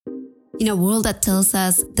In a world that tells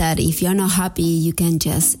us that if you're not happy, you can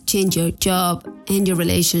just change your job, end your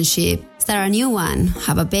relationship, start a new one,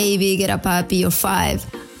 have a baby, get a puppy or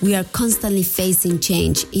 5, we are constantly facing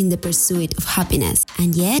change in the pursuit of happiness.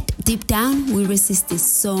 And yet, deep down, we resist this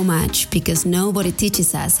so much because nobody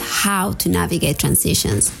teaches us how to navigate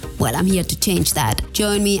transitions. Well, I'm here to change that.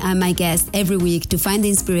 Join me and my guest every week to find the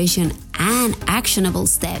inspiration and actionable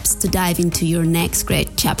steps to dive into your next great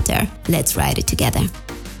chapter. Let's write it together.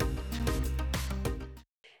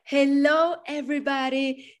 Hello,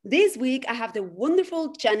 everybody. This week, I have the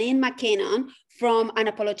wonderful Janine McKinnon from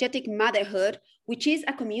Unapologetic Motherhood, which is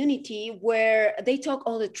a community where they talk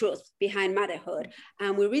all the truth behind motherhood.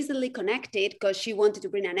 And we recently connected because she wanted to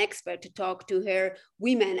bring an expert to talk to her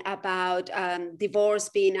women about divorce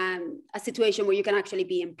being a situation where you can actually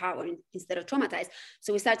be empowered instead of traumatized.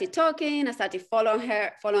 So we started talking. I started following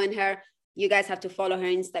her. You guys have to follow her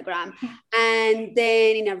Instagram. And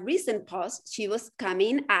then in a recent post, she was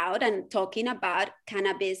coming out and talking about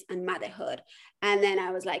cannabis and motherhood. And then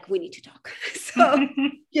I was like, we need to talk. So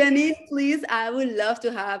Janine, please, I would love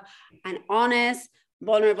to have an honest,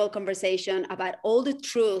 vulnerable conversation about all the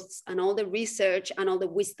truths and all the research and all the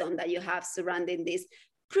wisdom that you have surrounding this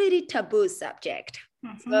pretty taboo subject.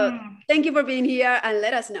 So thank you for being here and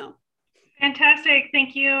let us know. Fantastic.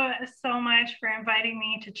 Thank you so much for inviting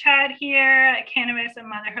me to chat here. Cannabis and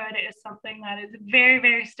motherhood is something that is very,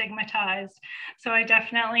 very stigmatized. So I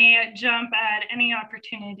definitely jump at any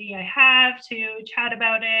opportunity I have to chat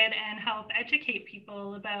about it and help educate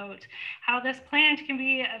people about how this plant can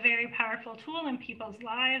be a very powerful tool in people's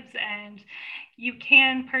lives, and you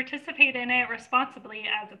can participate in it responsibly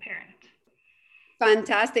as a parent.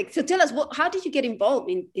 Fantastic. So tell us, how did you get involved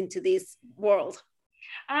into this world?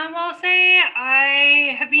 I'll say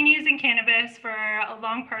I have been using cannabis for a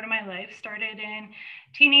long part of my life. Started in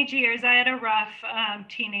teenage years. I had a rough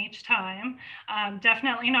teenage time.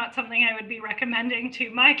 Definitely not something I would be recommending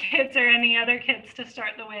to my kids or any other kids to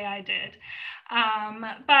start the way I did.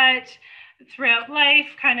 But throughout life,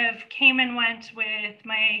 kind of came and went with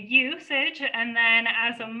my usage. And then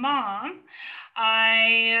as a mom,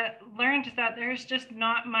 I learned that there's just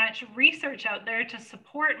not much research out there to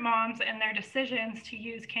support moms in their decisions to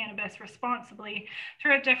use cannabis responsibly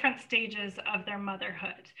throughout different stages of their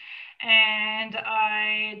motherhood. And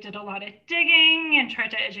I did a lot of digging and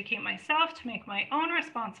tried to educate myself to make my own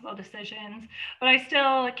responsible decisions, but I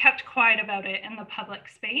still kept quiet about it in the public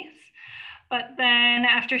space. But then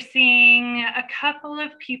after seeing a couple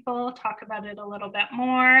of people talk about it a little bit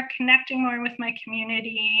more, connecting more with my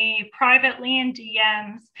community privately in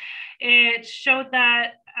DMs, it showed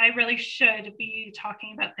that I really should be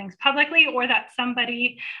talking about things publicly, or that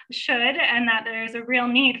somebody should, and that there's a real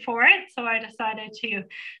need for it. So I decided to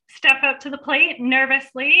step up to the plate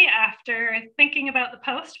nervously after thinking about the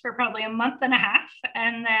post for probably a month and a half.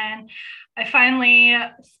 And then I finally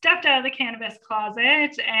stepped out of the cannabis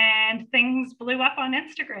closet and things blew up on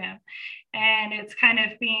Instagram. And it's kind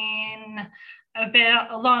of been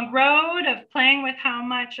a long road of playing with how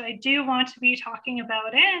much I do want to be talking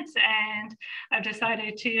about it, and I've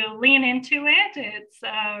decided to lean into it. It's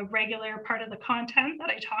a regular part of the content that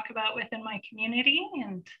I talk about within my community,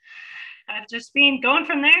 and I've just been going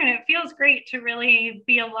from there, and it feels great to really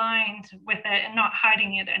be aligned with it and not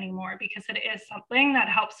hiding it anymore, because it is something that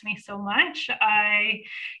helps me so much. I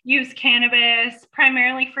use cannabis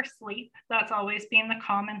primarily for sleep. That's always been the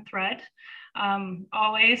common thread.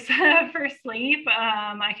 Always for sleep.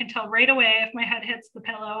 I can tell right away if my head hits the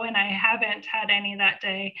pillow and I haven't had any that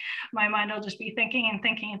day. My mind will just be thinking and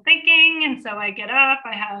thinking and thinking. And so I get up,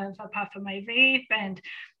 I have a puff of my vape, and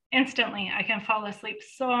instantly I can fall asleep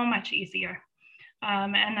so much easier.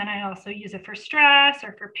 And then I also use it for stress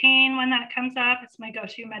or for pain when that comes up. It's my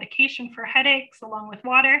go-to medication for headaches, along with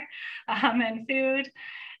water and food.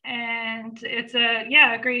 And it's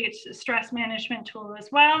a great stress management tool as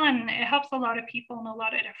well. And it helps a lot of people in a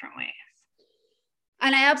lot of different ways.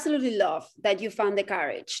 And I absolutely love that you found the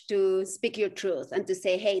courage to speak your truth and to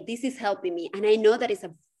say, hey, this is helping me. And I know that it's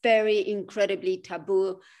a very incredibly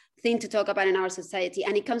taboo thing to talk about in our society,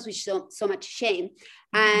 and it comes with so much shame.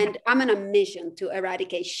 And I'm on a mission to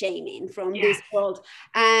eradicate shaming from this world,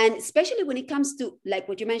 and especially when it comes to, like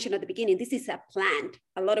what you mentioned at the beginning, this is a plant.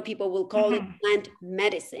 A lot of people will call it plant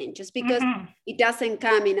medicine just because it doesn't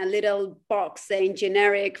come in a little box saying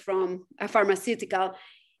generic from a pharmaceutical.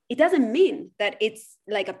 It doesn't mean that it's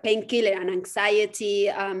like a painkiller, an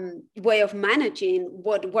anxiety way of managing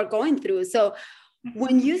what we're going through. So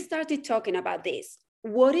when you started talking about this,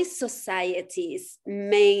 what is society's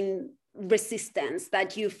main resistance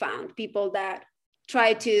that you found? People that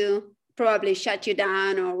try to probably shut you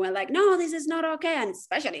down or were like, no, this is not okay. And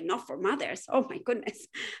especially not for mothers. Oh my goodness,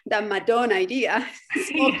 that Madonna idea.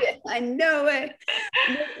 I know it.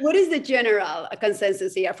 What is the general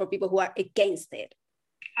consensus here for people who are against it?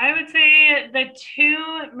 I would say the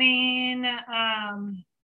two main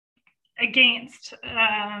against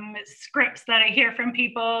scripts that I hear from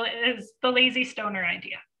people is the lazy stoner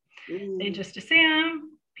idea. They just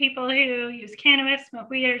assume people who use cannabis, smoke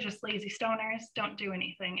weed are just lazy stoners, don't do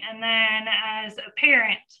anything. And then as a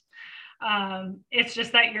parent, it's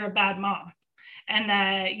just that you're a bad mom and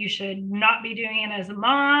that you should not be doing it as a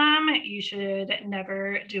mom. You should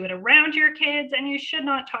never do it around your kids, and you should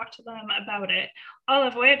not talk to them about it. All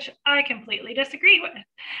of which I completely disagree with.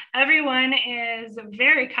 Everyone is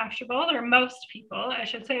very comfortable, or most people, I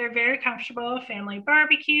should say, are very comfortable. Family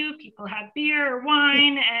barbecue, people have beer or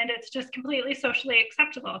wine, and it's just completely socially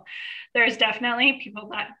acceptable. There's definitely people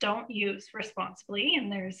that don't use responsibly,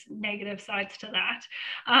 and there's negative sides to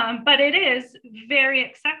that. But it is very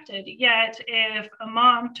accepted. Yet if a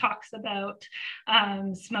mom talks about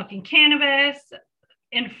smoking cannabis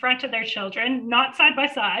in front of their children, not side by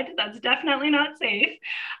side, that's definitely not safe.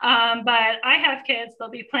 But I have kids, they'll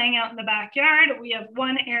be playing out in the backyard. We have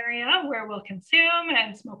one area where we'll consume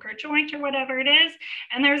and smoke our joint or whatever it is.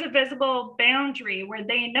 And there's a visible boundary where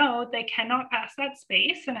they know they cannot pass that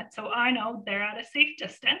space. And so I know they're at a safe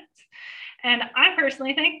distance. And I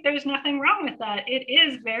personally think there's nothing wrong with that. It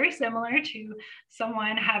is very similar to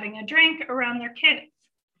someone having a drink around their kids.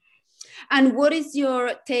 And what is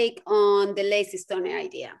your take on the lazy stoner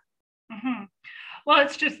idea? Mm-hmm. Well,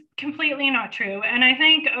 it's just completely not true. And I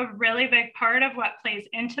think a really big part of what plays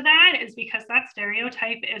into that is because that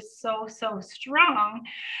stereotype is so strong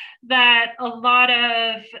that a lot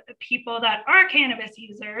of people that are cannabis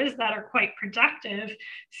users that are quite productive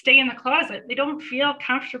stay in the closet. They don't feel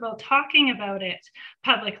comfortable talking about it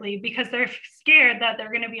publicly because they're scared that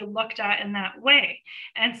they're going to be looked at in that way.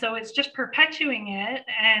 And so it's just perpetuating it.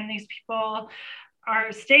 And these people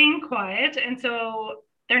are staying quiet. And so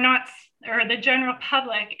they're not, or the general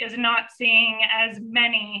public is not seeing as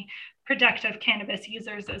many productive cannabis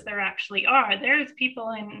users as there actually are. There's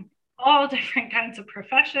people in all different kinds of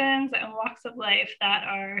professions and walks of life that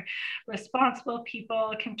are responsible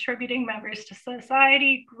people, contributing members to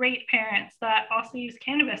society, great parents that also use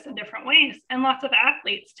cannabis in different ways, and lots of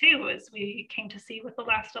athletes too, as we came to see with the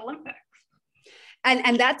last Olympics.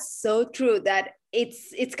 And that's so true that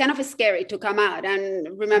it's kind of scary to come out. And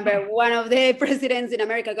remember, one of the presidents in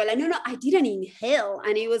America go like, no, I didn't inhale.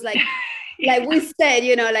 And he was like, like we said,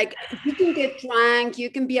 you know, like you can get drunk,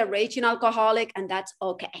 you can be a raging alcoholic, and that's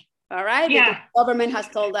okay. All right. Yeah. Because the government has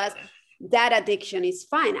told us that addiction is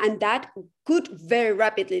fine. And that could very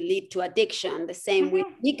rapidly lead to addiction, the same with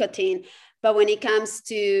nicotine. But when it comes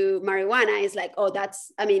to marijuana, it's like, oh,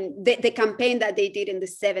 that's, I mean, the campaign that they did in the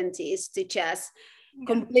 70s to just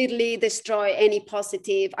completely destroy any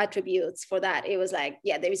positive attributes for that. It was like,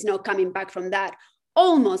 yeah, there is no coming back from that.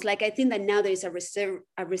 Almost like, I think that now there is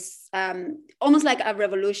almost like a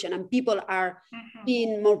revolution, and people are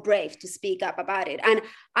being more brave to speak up about it. And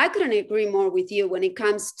I couldn't agree more with you when it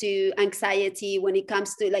comes to anxiety, when it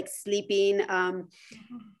comes to like sleeping.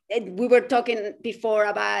 We were talking before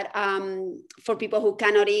about for people who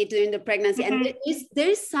cannot eat during the pregnancy. And there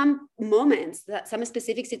is some moments, that some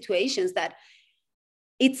specific situations that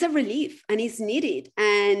it's a relief and it's needed.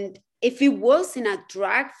 And if it was in a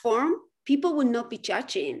drug form, people would not be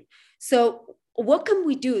judging. So what can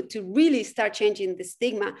we do to really start changing the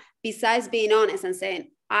stigma besides being honest and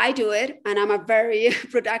saying, I do it and I'm a very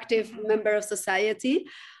productive member of society?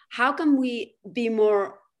 How can we be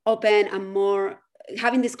more open and more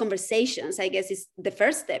having these conversations? I guess is the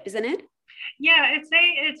first step, isn't it? Yeah, I'd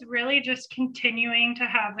say it's really just continuing to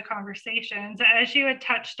have the conversations. As you had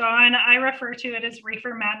touched on, I refer to it as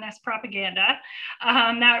reefer madness propaganda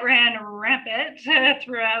that ran rampant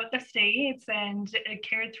throughout the States, and it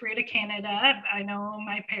carried through to Canada. I know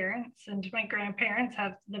my parents and my grandparents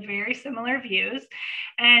have the very similar views,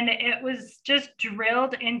 and it was just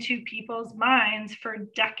drilled into people's minds for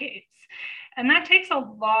decades. And that takes a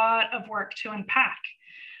lot of work to unpack.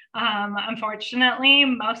 Unfortunately,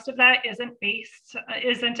 most of that isn't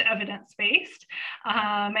evidence-based.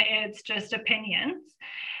 It's just opinions.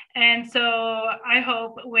 And so I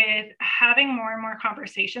hope with having more and more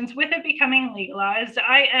conversations, with it becoming legalized,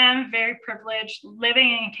 I am very privileged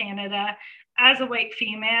living in Canada as a white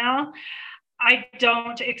female. I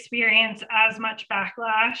don't experience as much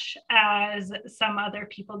backlash as some other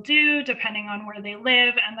people do, depending on where they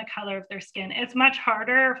live and the color of their skin. It's much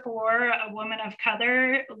harder for a woman of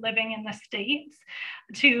color living in the States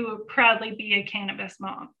to proudly be a cannabis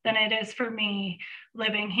mom than it is for me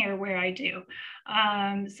living here where I do.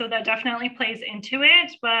 So that definitely plays into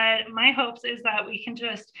it. But my hopes is that we can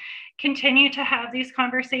just continue to have these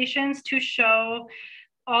conversations to show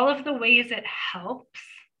all of the ways it helps.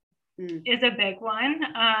 Is a big one.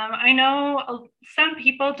 I know some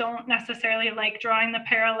people don't necessarily like drawing the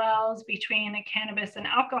parallels between cannabis and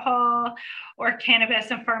alcohol or cannabis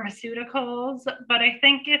and pharmaceuticals, but I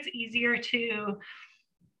think it's easier to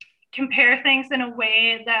compare things in a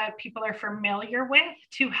way that people are familiar with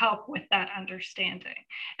to help with that understanding.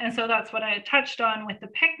 And so that's what I touched on with the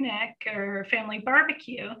picnic or family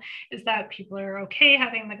barbecue, is that people are okay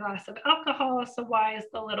having the glass of alcohol, so why is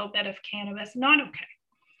the little bit of cannabis not okay?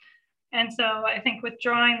 And so I think with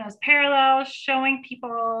drawing those parallels, showing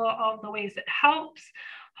people all the ways it helps,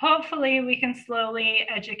 hopefully we can slowly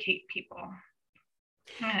educate people.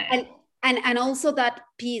 And also that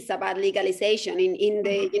piece about legalization in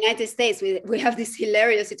the United States, we have this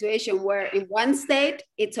hilarious situation where in one state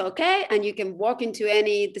it's okay and you can walk into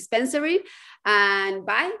any dispensary and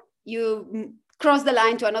buy. You cross the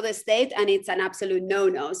line to another state and it's an absolute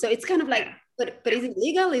no-no. So it's kind of like, but is it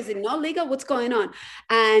legal? Is it not legal? What's going on?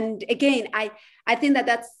 And again, I think that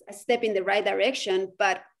that's a step in the right direction.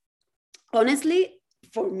 But honestly,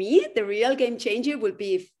 for me, the real game changer would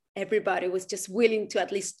be if everybody was just willing to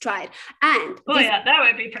at least try it. And that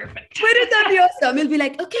would be perfect. Wouldn't that be awesome? It'll be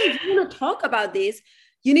like, okay, if you want to talk about this,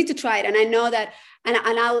 you need to try it. And I know that, and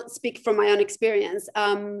I'll speak from my own experience.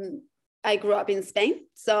 I grew up in Spain.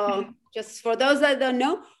 So just for those that don't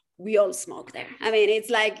know, we all smoke there. I mean,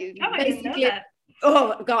 it's like basically,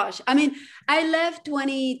 oh gosh. I mean, I left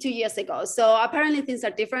 22 years ago. So apparently things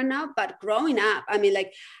are different now, but growing up, I mean,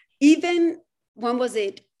 like even when was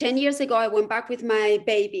it? 10 years ago, I went back with my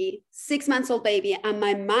baby, 6 months old baby. And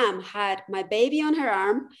my mom had my baby on her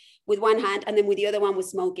arm with one hand and then with the other one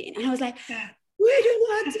was smoking. And I was like, we do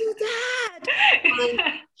not do that. And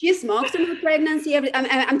she smokes in her pregnancy.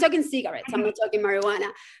 I'm talking cigarettes. I'm not talking marijuana.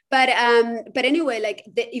 But anyway, like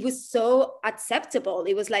it was so acceptable.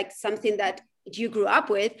 It was like something that you grew up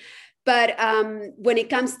with. But when it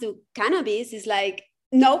comes to cannabis, it's like,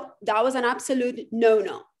 nope, that was an absolute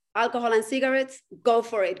no-no. Alcohol and cigarettes, go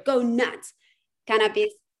for it. Go nuts.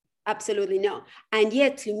 Cannabis, absolutely no. And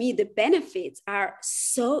yet to me, the benefits are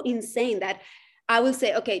so insane that I will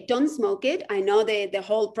say, okay, don't smoke it. I know the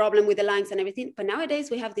whole problem with the lungs and everything, but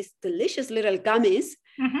nowadays we have these delicious little gummies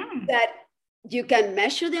that you can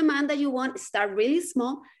measure the amount that you want, start really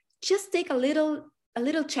small, just take a little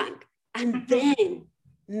chunk and then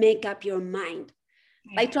make up your mind.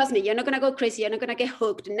 Like, trust me, you're not going to go crazy. You're not going to get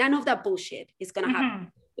hooked. None of that bullshit is going to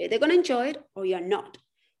happen. They're going to enjoy it or you're not.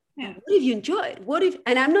 What if you enjoy it? What if,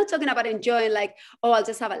 and I'm not talking about enjoying like, oh, I'll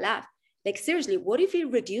just have a laugh. Like, seriously, what if it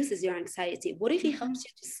reduces your anxiety? What if it helps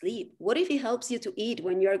you to sleep? What if it helps you to eat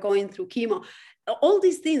when you're going through chemo? All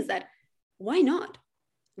these things that, why not?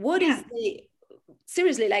 What is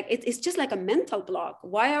seriously, like, it's just like a mental block.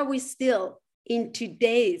 Why are we still in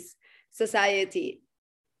today's society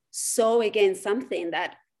so against something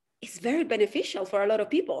that is very beneficial for a lot of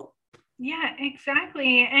people? Yeah,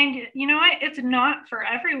 exactly. And you know what? It's not for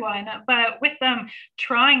everyone, but with them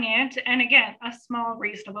trying it, and again, a small,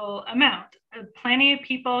 reasonable amount. Plenty of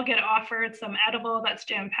people get offered some edible that's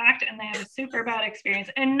jam-packed and they have a super bad experience,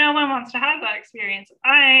 and no one wants to have that experience.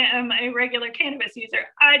 I am a regular cannabis user.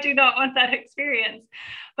 I do not want that experience.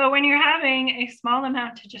 But when you're having a small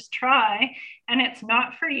amount to just try and it's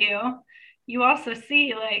not for you, you also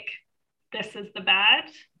see like, this is the bad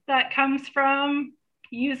that comes from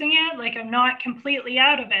using it. Like, I'm not completely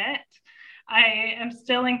out of it. I am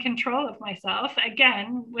still in control of myself,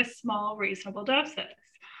 again, with small, reasonable doses.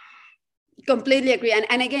 Completely agree.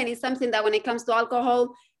 And again, it's something that when it comes to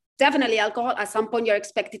alcohol, definitely alcohol, at some point you're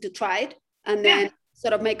expected to try it and then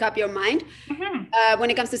sort of make up your mind. When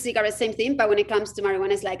it comes to cigarettes, same thing. But when it comes to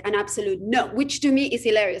marijuana, it's like an absolute no, which to me is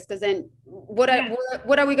hilarious, because then what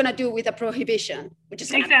are we going to do with a prohibition? Which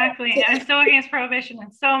is exactly. I'm so against prohibition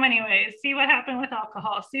in so many ways. See what happened with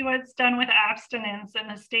alcohol. See what's done with abstinence in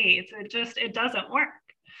the States. It doesn't work.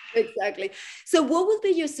 Exactly. So what would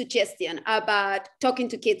be your suggestion about talking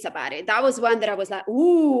to kids about it? That was one that I was like,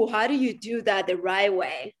 ooh, how do you do that the right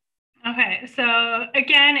way? Okay, so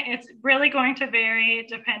again, it's really going to vary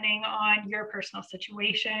depending on your personal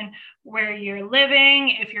situation, where you're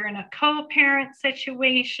living, if you're in a co-parent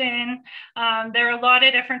situation. There are a lot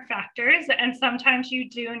of different factors, and sometimes you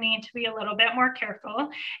do need to be a little bit more careful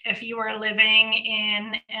if you are living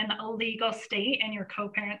in an illegal state and your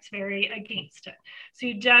co-parents very against it. So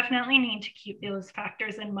you definitely need to keep those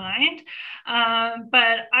factors in mind.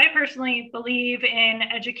 But I personally believe in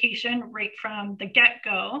education right from the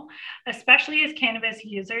get-go, especially as cannabis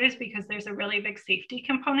users, because there's a really big safety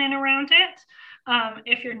component around it.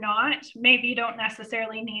 If you're not, maybe you don't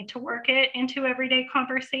necessarily need to work it into everyday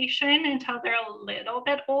conversation until they're a little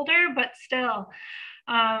bit older, but still,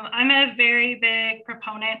 I'm a very big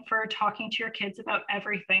proponent for talking to your kids about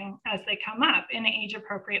everything as they come up in age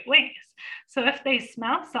appropriate ways. So if they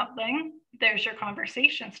smell something, there's your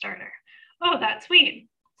conversation starter. Oh, that's weed.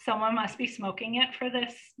 Someone must be smoking it for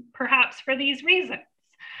this, perhaps for these reasons.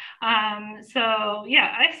 So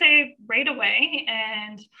yeah, I say right away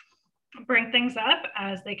and bring things up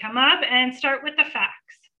as they come up and start with the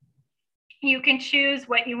facts. You can choose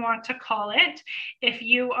what you want to call it. If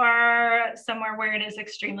you are somewhere where it is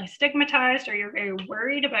extremely stigmatized, or you're very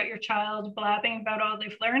worried about your child blabbing about all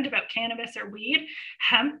they've learned about cannabis or weed,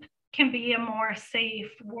 hemp can be a more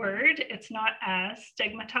safe word. It's not as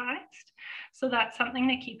stigmatized. So that's something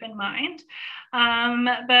to keep in mind.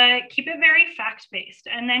 But keep it very fact-based.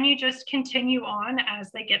 And then you just continue on as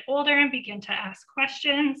they get older and begin to ask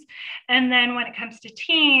questions. And then when it comes to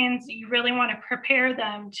teens, you really want to prepare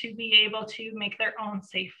them to be able to make their own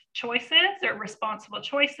safe choices or responsible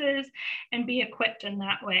choices and be equipped in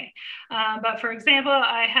that way. But for example,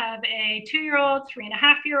 I have a 2-year-old,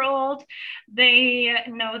 3.5-year-old. They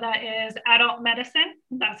know that is adult medicine.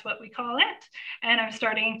 That's what we call it. And I'm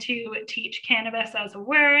starting to teach cannabis as a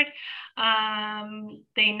word.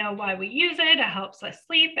 They know why we use it. It helps us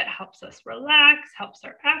sleep. It helps us relax, helps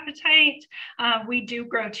our appetite. We do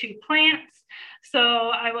grow 2 plants. So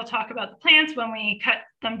I will talk about the plants when we cut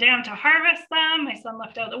them down to harvest them. My son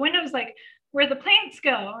looked out the window, was like, where'd the plants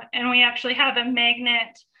go? And we actually have a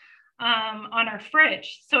magnet on our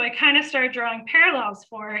fridge. So I kind of started drawing parallels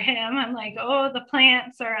for him. I'm like, oh, the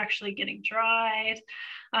plants are actually getting dried.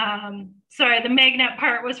 Sorry, the magnet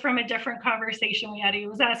part was from a different conversation we had. He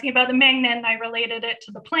was asking about the magnet and I related it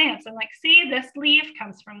to the plants. I'm like, see, this leaf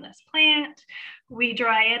comes from this plant. We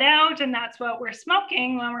dry it out and that's what we're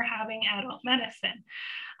smoking when we're having adult medicine.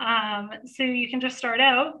 So you can just start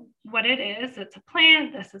out what it is. It's a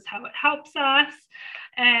plant. This is how it helps us.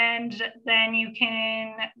 And then you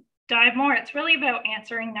can dive more. It's really about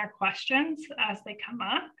answering their questions as they come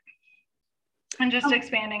up and just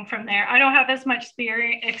expanding from there. I don't have as much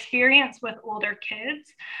experience with older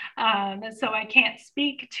kids, so I can't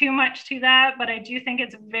speak too much to that, but I do think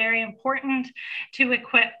it's very important to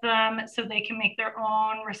equip them so they can make their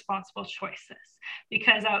own responsible choices,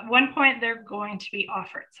 because at one point they're going to be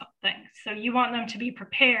offered something. So you want them to be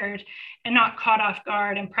prepared and not caught off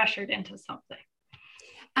guard and pressured into something.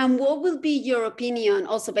 And what will be your opinion,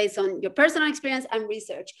 also based on your personal experience and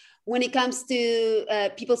research, when it comes to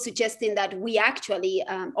people suggesting that we actually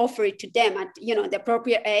offer it to them at the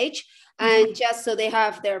appropriate age, and just so they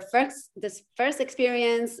have their first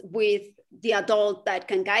experience with the adult that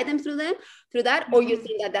can guide them through that, or you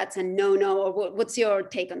think that that's a no-no, or what's your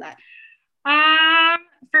take on that?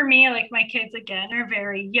 For me, like my kids again are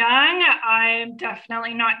very young. I'm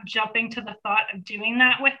definitely not jumping to the thought of doing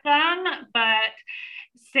that with them, but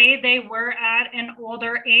say they were at an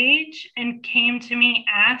older age and came to me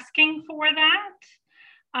asking for that,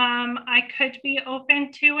 I could be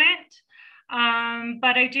open to it.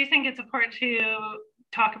 But I do think it's important to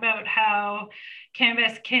talk about how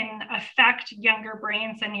cannabis can affect younger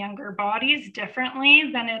brains and younger bodies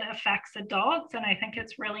differently than it affects adults. And I think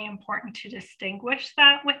it's really important to distinguish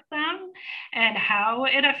that with them and how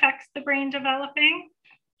it affects the brain developing.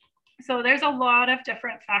 So there's a lot of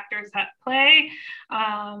different factors at play.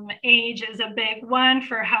 Age is a big one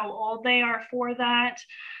for how old they are for that.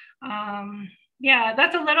 Yeah,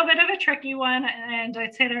 that's a little bit of a tricky one. And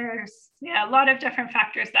I'd say there's a lot of different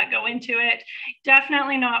factors that go into it.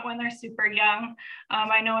 Definitely not when they're super young.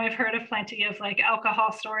 I know I've heard of plenty of like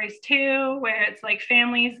alcohol stories too, where it's like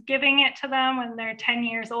families giving it to them when they're 10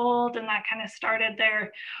 years old and that kind of started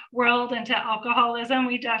their world into alcoholism.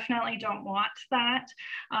 We definitely don't want that.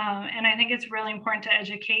 And I think it's really important to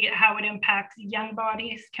educate how it impacts young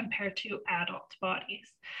bodies compared to adult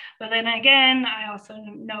bodies. But then again, I also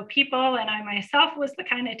know people, and I myself was the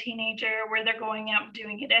kind of teenager where they're going out and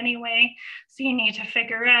doing it anyway. So you need to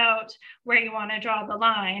figure out where you want to draw the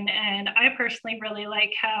line. And I personally really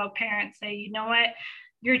like how parents say, you know what,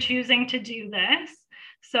 you're choosing to do this.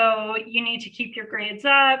 So you need to keep your grades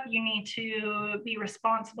up. You need to be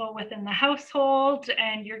responsible within the household,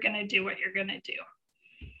 and you're going to do what you're going to do.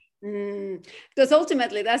 Because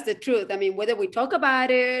ultimately that's the truth. I mean, whether we talk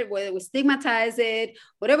about it, whether we stigmatize it,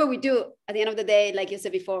 whatever we do, at the end of the day, like you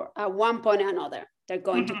said before, at one point or another, they're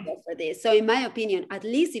going to go for this. So in my opinion, at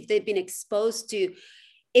least if they've been exposed to,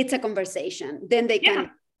 it's a conversation, then they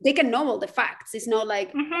can know all the facts. It's not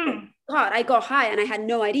like, oh, God, I got high and I had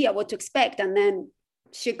no idea what to expect. And then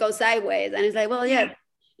shit goes sideways. And it's like, well,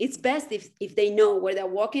 it's best if they know where they're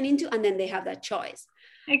walking into, and then they have that choice.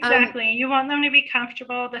 Exactly. You want them to be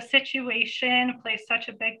comfortable. The situation plays such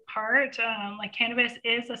a big part. Like cannabis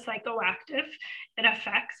is a psychoactive. It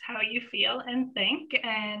affects how you feel and think,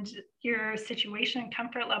 and your situation and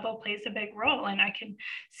comfort level plays a big role. And I can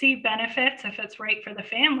see benefits, if it's right for the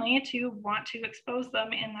family, to want to expose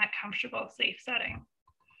them in that comfortable, safe setting.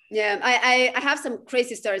 Yeah, I have some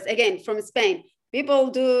crazy stories, again, from Spain. People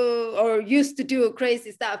do or used to do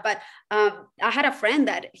crazy stuff, but I had a friend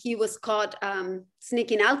that he was caught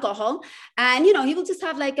sneaking alcohol, and he would just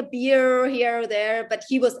have like a beer here or there, but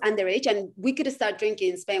he was underage, and we could start drinking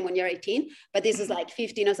in Spain when you're 18, but this was like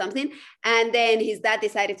 15 or something. And then his dad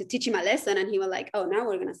decided to teach him a lesson, and he was like, oh, now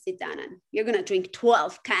we're gonna sit down and you're gonna drink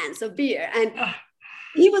 12 cans of beer. And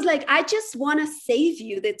he was like, I just want to save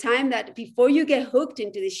you the time that before you get hooked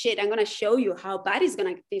into this shit, I'm going to show you how bad it's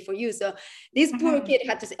going to be for you. So this poor kid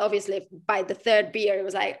had to say, obviously by the third beer, it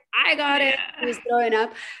was like, I got it. He was throwing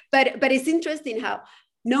up. But it's interesting how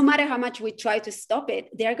no matter how much we try to stop it,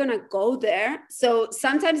 they're going to go there. So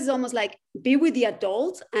sometimes it's almost like be with the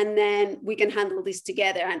adult, and then we can handle this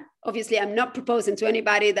together. And obviously I'm not proposing to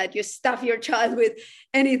anybody that you stuff your child with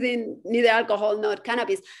anything, neither alcohol, not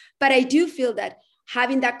cannabis. But I do feel that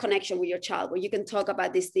having that connection with your child, where you can talk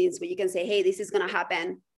about these things, where you can say, hey, this is going to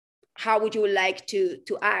happen. How would you like to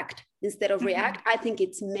act instead of react? I think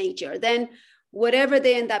it's major. Then whatever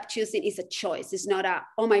they end up choosing is a choice. It's not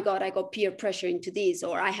oh my God, I got peer pressure into this,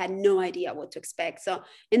 or I had no idea what to expect. So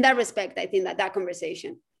in that respect, I think that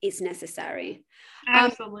conversation is necessary.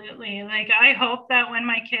 Absolutely. Like, I hope that when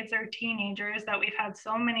my kids are teenagers, that we've had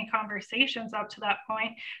so many conversations up to that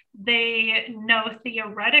point, they know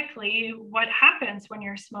theoretically what happens when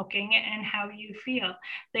you're smoking and how you feel.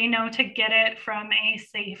 They know to get it from a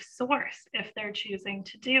safe source if they're choosing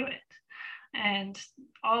to do it. And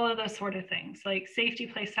all of those sort of things. Like, safety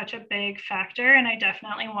plays such a big factor, and I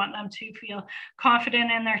definitely want them to feel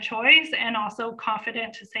confident in their choice, and also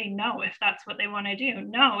confident to say no if that's what they want to do.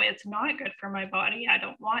 No, it's not good for my body. I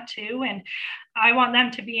don't want to. And I want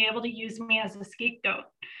them to be able to use me as a scapegoat.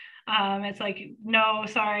 It's like, no,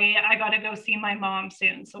 sorry, I got to go see my mom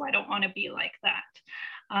soon, so I don't want to be like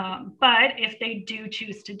that. But if they do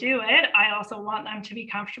choose to do it, I also want them to be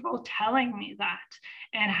comfortable telling me that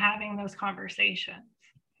and having those conversations.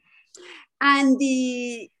 And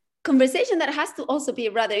the conversation that has to also be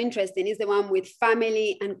rather interesting is the one with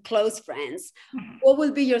family and close friends. What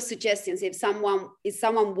would be your suggestions if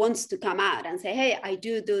someone wants to come out and say, hey, I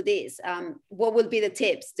do this? What would be the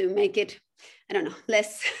tips to make it, I don't know,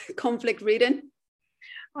 less conflict ridden?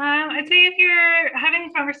 I'd say if you're having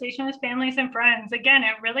a conversation with families and friends, again,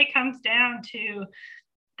 it really comes down to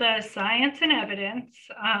the science and evidence.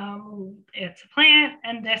 It's a plant,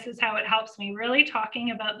 and this is how it helps me. Really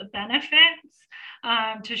talking about the benefits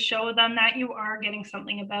to show them that you are getting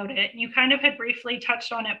something about it. You kind of had briefly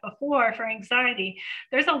touched on it before for anxiety.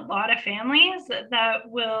 There's a lot of families that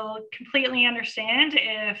will completely understand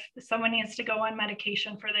if someone needs to go on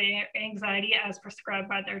medication for their anxiety as prescribed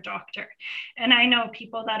by their doctor. And I know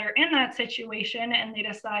people that are in that situation and they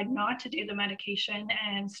decide not to do the medication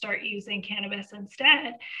and start using cannabis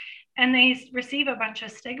instead. And they receive a bunch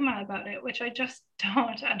of stigma about it, which I just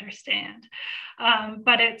don't understand.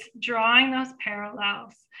 But it's drawing those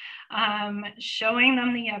parallels, showing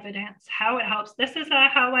them the evidence, how it helps. This is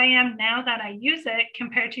how I am now that I use it,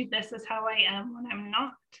 compared to this is how I am when I'm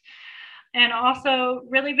not. And also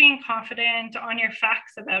really being confident on your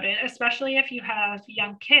facts about it, especially if you have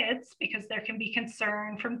young kids, because there can be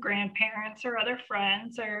concern from grandparents or other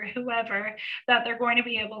friends or whoever that they're going to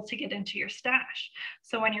be able to get into your stash.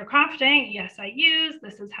 So when you're confident, yes, I use,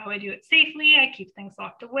 this is how I do it safely. I keep things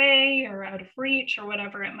locked away or out of reach or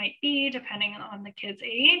whatever it might be, depending on the kid's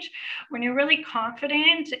age. When you're really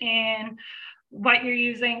confident in what you're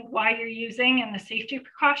using, why you're using, and the safety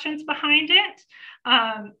precautions behind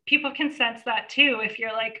it, people can sense that too. If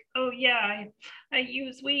you're like, oh yeah, I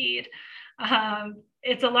use weed,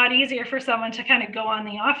 it's a lot easier for someone to kind of go on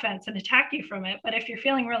the offense and attack you from it. But if you're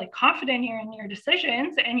feeling really confident in your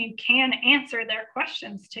decisions and you can answer their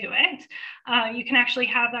questions to it, you can actually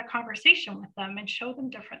have that conversation with them and show them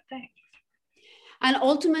different things. And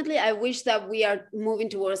ultimately, I wish that we are moving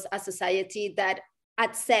towards a society that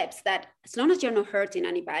accepts that as long as you're not hurting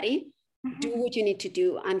anybody, do what you need to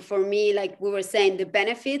do. And for me, like we were saying, the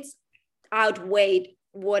benefits outweigh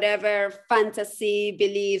whatever fantasy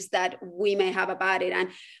beliefs that we may have about it. And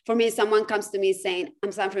for me, someone comes to me saying,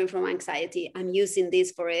 I'm suffering from anxiety, I'm using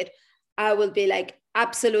this for it, I will be like,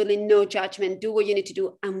 absolutely no judgment, do what you need to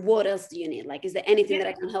do. And what else do you need? Like, is there anything that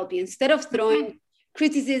I can help you? Instead of throwing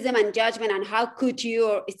criticism and judgment and how could you,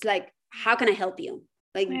 or it's like, how can I help you?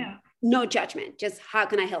 Like, no judgment, just how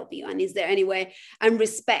can I help you? And is there any way? And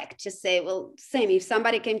respect, just say, well, same, if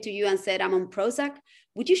somebody came to you and said, I'm on Prozac,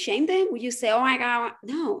 would you shame them? Would you say, oh my God,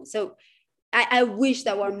 no. So I wish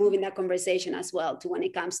that we're moving that conversation as well to when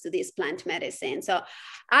it comes to this plant medicine. So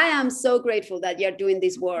I am so grateful that you're doing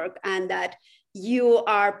this work and that you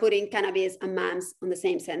are putting cannabis and moms on the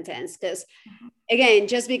same sentence. Because again,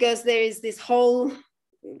 just because there is this whole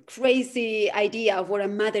crazy idea of what a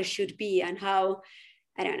mother should be and how,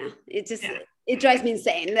 I don't know, it just, it drives me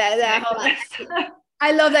insane.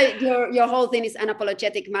 I love that your whole thing is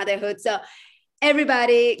unapologetic motherhood. So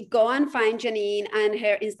everybody go and find Janine and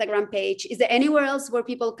her Instagram page. Is there anywhere else where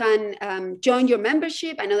people can join your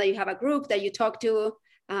membership? I know that you have a group that you talk to.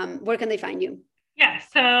 Where can they find you? Yeah,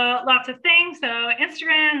 so lots of things. So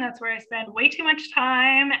Instagram, that's where I spend way too much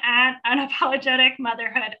time at unapologetic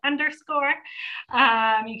motherhood _.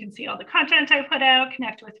 You can see all the content I put out,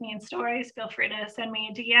 connect with me in stories. Feel free to send me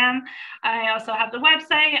a DM. I also have the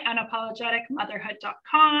website,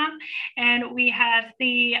 unapologeticmotherhood.com. And we have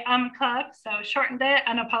the Club, so shortened it,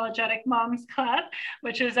 Unapologetic Moms Club,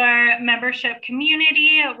 which is our membership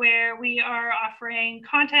community where we are offering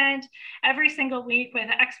content every single week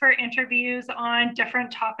with expert interviews on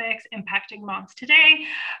different topics impacting moms today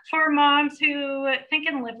for moms who think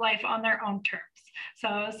and live life on their own terms.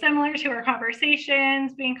 So similar to our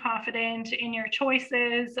conversations, being confident in your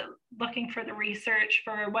choices, looking for the research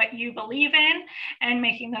for what you believe in, and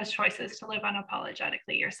making those choices to live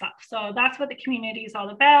unapologetically yourself. So that's what the community is all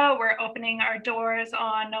about. We're opening our doors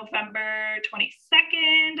on November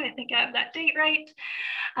 22nd. I think I have that date right.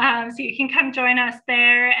 So you can come join us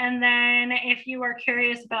there. And then if you are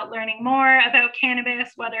curious about learning more about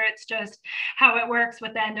cannabis, whether it's just how it works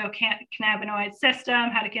with the endocannabinoid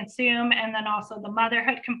system, how to consume, and then also the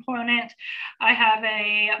motherhood component, I have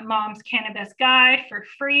a mom's cannabis guide for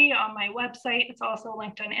free on my website. It's also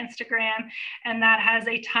linked on Instagram, and that has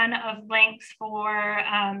a ton of links for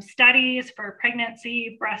studies for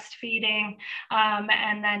pregnancy, breastfeeding,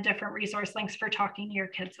 and then different resource links for talking to your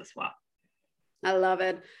kids as well. I love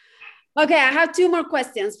it. Okay, I have two more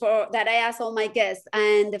questions that I ask all my guests.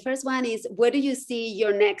 And the first one is, where do you see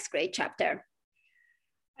your next great chapter?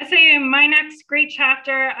 I say my next great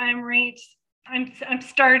chapter, I'm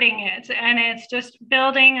starting it, and it's just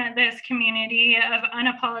building this community of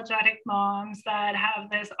unapologetic moms that have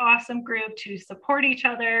this awesome group to support each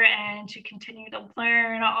other and to continue to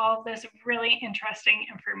learn all this really interesting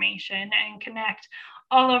information and connect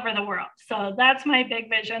all over the world. So that's my big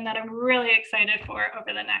vision that I'm really excited for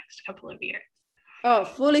over the next couple of years. Oh,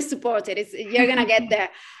 fully supported. You're going to get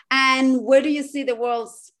there. And where do you see the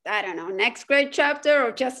world's, I don't know, next great chapter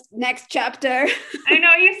or just next chapter? I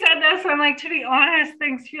know you said this. I'm like, to be honest,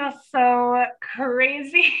 things feel so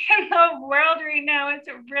crazy in the world right now. It's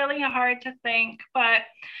really hard to think, but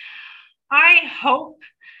I hope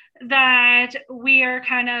that we are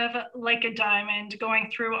kind of like a diamond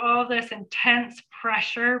going through all this intense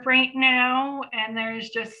pressure right now. And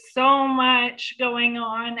there's just so much going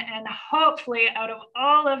on. And hopefully out of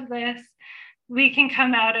all of this, we can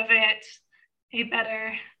come out of it a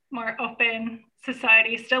better, more open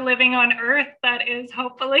society, still living on Earth that is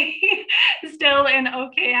hopefully still an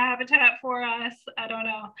okay habitat for us. I don't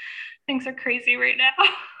know. Things are crazy right now.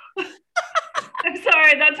 I'm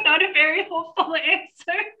sorry, that's not a very hopeful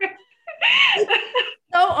answer.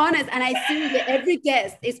 So honest. And I see that every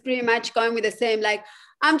guest is pretty much going with the same, like,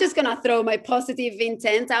 I'm just going to throw my positive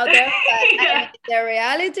intent out there. But the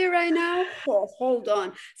reality right now, hold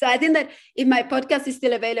on. So I think that if my podcast is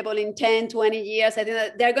still available in 10, 20 years, I think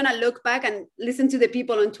that they're going to look back and listen to the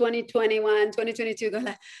people in 2021, 2022, go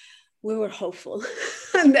like, we were hopeful.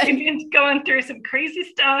 And then we've been going through some crazy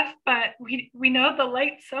stuff, but we know the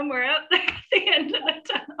light somewhere out there at the end of the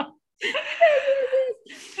tunnel.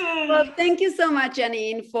 Well, thank you so much,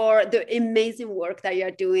 Janine, for the amazing work that you're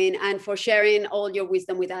doing and for sharing all your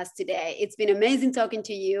wisdom with us today. It's been amazing talking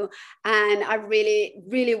to you, and I really,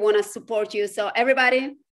 really want to support you. So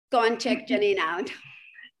everybody, go and check Janine out.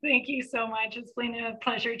 Thank you so much. It's been a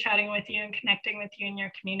pleasure chatting with you and connecting with you in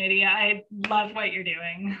your community. I love what you're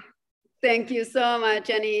doing. Thank you so much,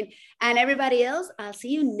 Janine. And everybody else, I'll see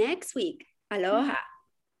you next week. Aloha.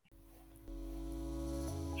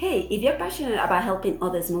 Hey, if you're passionate about helping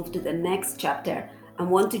others move to the next chapter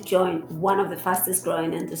and want to join one of the fastest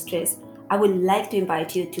growing industries, I would like to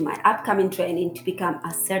invite you to my upcoming training to become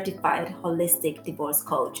a certified holistic divorce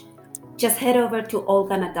coach. Just head over to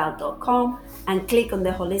olganadal.com and click on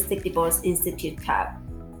the Holistic Divorce Institute tab.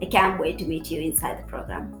 I can't wait to meet you inside the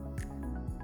program.